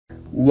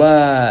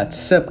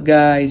What's up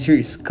guys,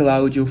 here's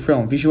Claudio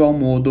from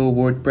Visualmodo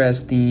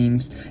WordPress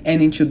themes,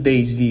 and in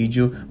today's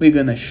video we're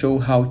gonna show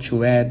how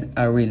to add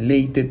a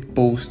related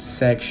post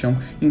section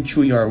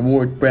into your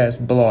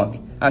WordPress blog.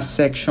 A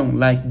section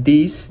like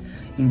this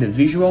in the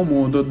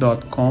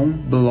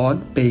visualmodo.com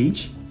blog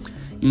page.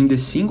 In the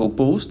single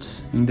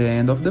posts, in the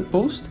end of the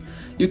post,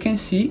 you can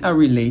see a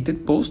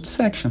related post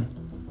section.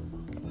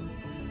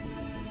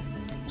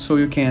 So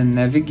you can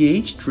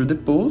navigate through the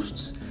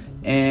posts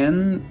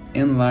and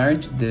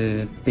enlarge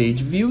the page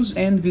views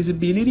and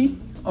visibility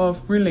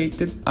of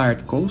related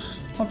articles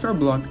of your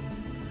blog.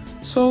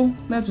 So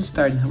let's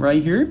start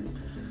right here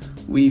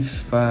with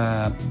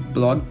a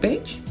blog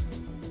page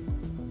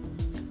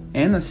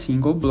and a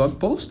single blog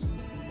post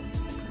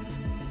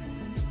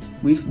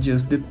with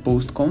just the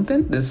post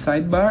content, the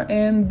sidebar,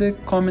 and the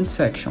comment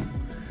section.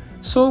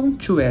 So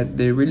to add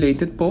the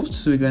related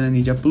posts, we're gonna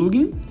need a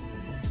plugin.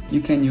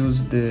 You can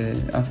use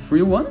a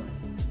free one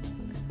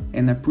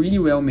and a pretty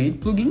well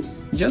made plugin.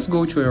 Just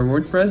go to your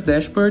WordPress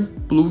dashboard,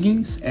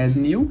 plugins, add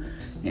new,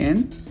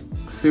 and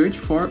search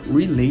for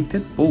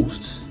related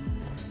posts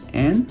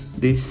and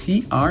the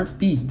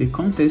CRP, the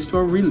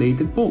contextual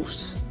related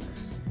posts.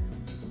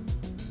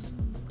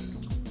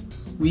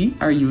 We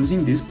are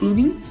using this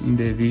plugin in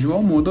the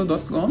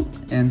visualmodo.com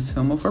and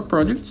some of our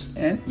projects,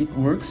 and it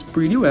works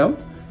pretty well,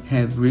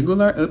 have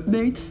regular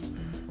updates,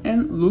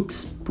 and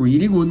looks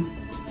pretty good.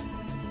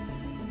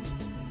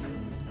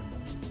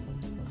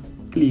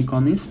 Click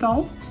on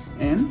install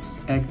and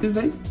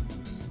activate.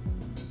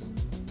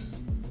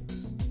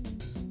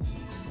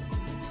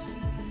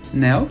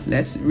 Now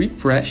let's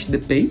refresh the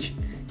page,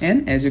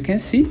 and as you can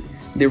see,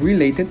 the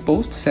related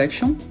post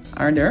section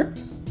are there.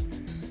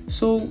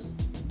 So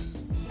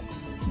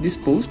these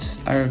posts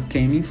are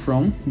coming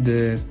from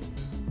the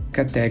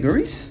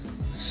categories.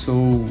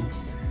 So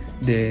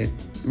the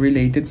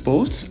related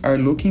posts are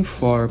looking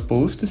for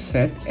posts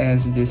set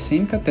as the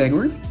same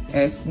category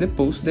as the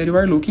post that you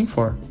are looking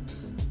for.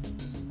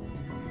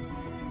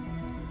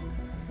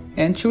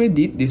 And to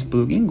edit this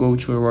plugin, go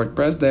to your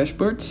WordPress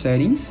dashboard,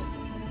 settings,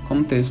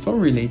 contextual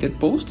related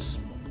posts.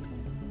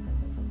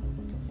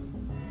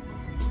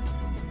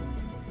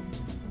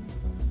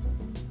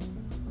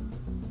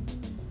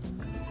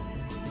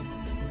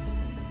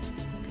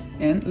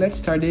 And let's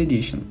start the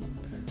edition.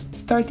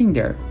 Starting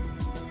there,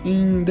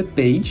 in the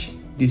page,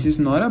 this is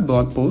not a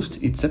blog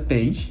post, it's a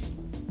page,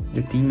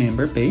 the team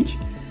member page.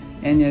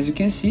 And as you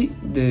can see,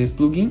 the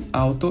plugin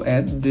auto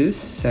add this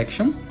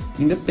section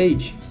in the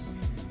page.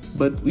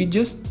 But we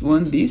just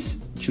want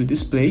this to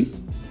display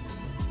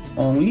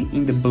only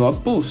in the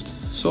blog post.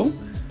 So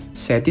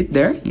set it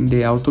there in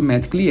the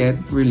automatically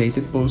add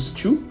related posts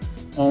to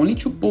only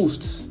to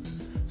posts.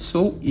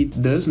 So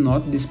it does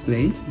not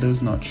display,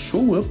 does not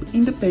show up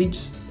in the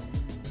pages.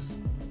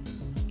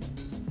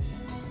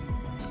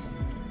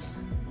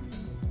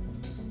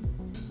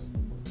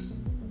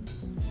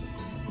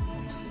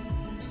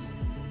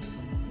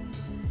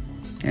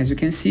 As you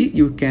can see,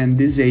 you can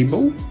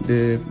disable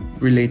the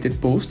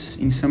related posts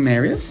in some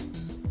areas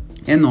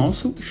and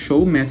also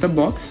show meta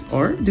box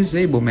or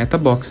disable meta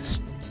boxes.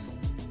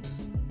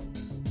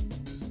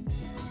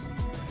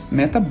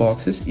 Meta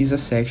boxes is a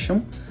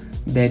section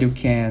that you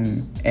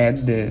can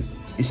add the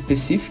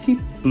specific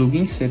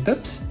plugin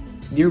setups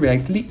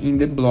directly in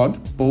the blog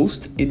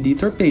post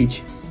editor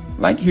page,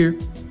 like here,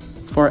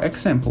 for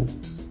example.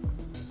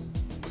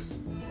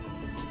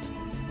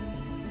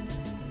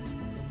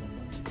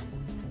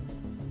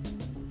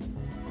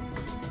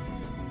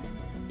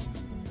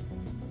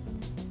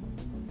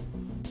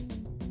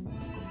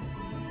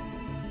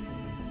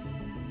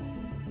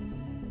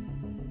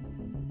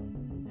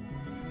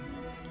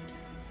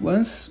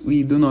 Once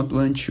we do not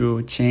want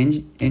to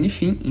change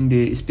anything in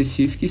the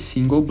specific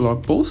single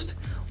blog post,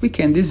 we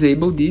can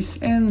disable this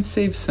and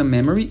save some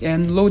memory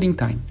and loading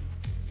time.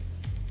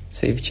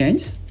 Save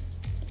changes.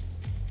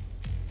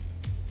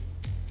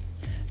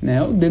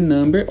 Now the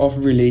number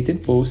of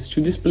related posts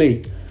to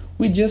display.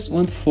 We just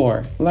want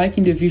 4, like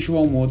in the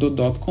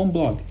visualmodo.com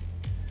blog.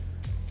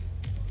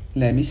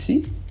 Let me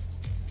see.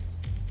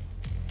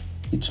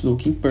 It's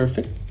looking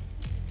perfect.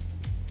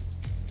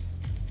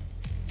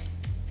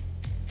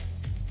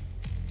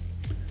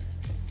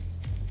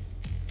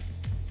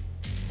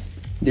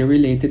 The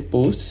related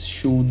posts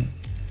should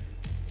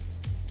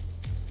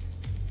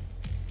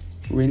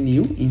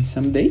renew in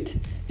some date.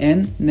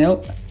 And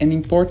now an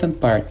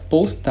important part,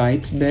 post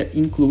types that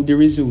include the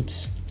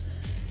results.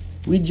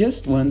 We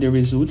just want the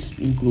results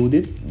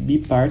included be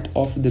part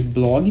of the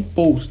blog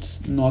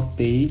posts, not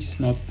pages,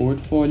 not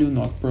portfolio,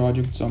 not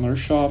projects on our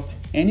shop,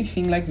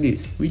 anything like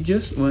this. We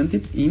just want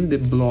it in the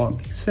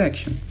blog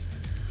section.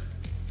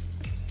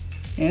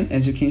 And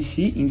as you can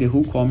see in the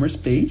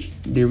WooCommerce page,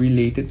 the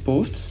related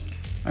posts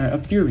are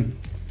appearing.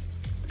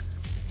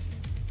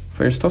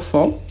 First of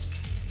all,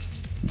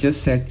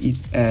 just set it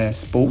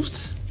as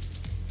posts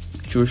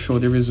to show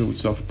the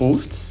results of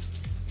posts,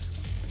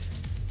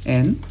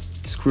 and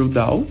scroll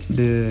down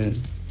the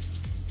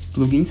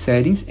plugin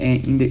settings,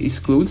 and in the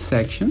exclude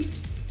section,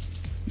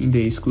 in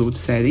the exclude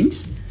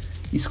settings,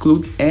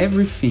 exclude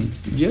everything,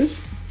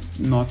 just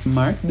not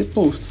mark the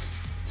posts.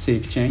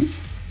 Save change.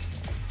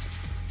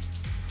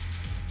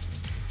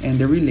 And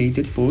the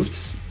related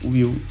posts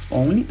will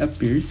only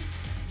appear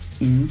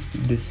in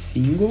the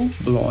single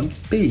blog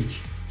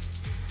page.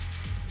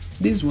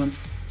 This one.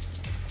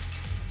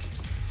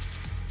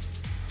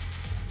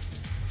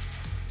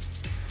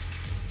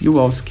 You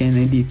also can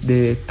edit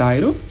the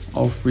title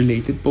of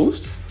related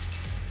posts,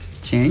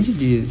 change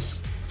this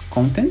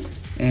content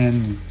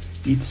and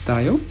its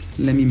style.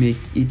 Let me make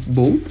it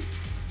bold.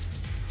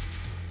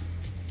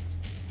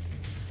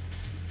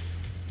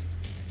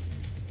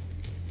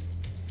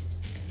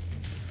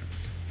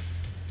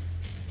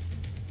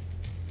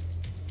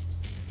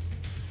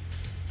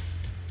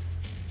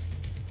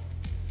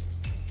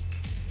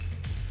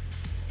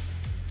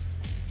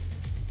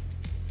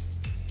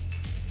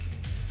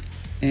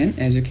 And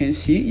as you can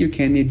see, you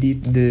can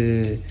edit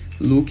the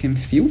look and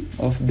feel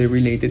of the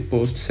related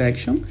post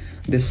section,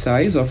 the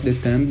size of the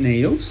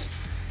thumbnails,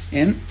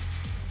 and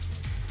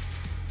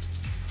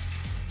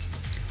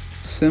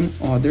some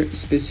other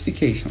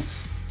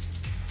specifications.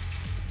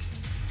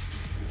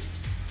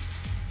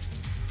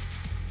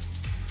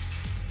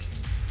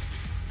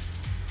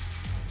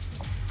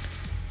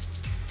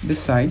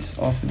 Besides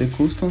of the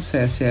custom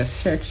CSS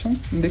section,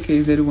 in the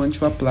case that you want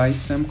to apply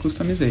some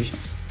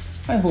customizations.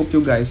 I hope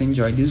you guys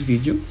enjoyed this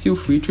video. Feel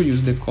free to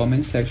use the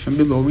comment section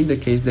below in the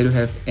case that you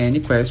have any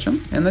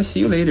question, and I see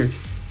you later.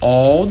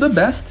 All the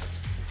best!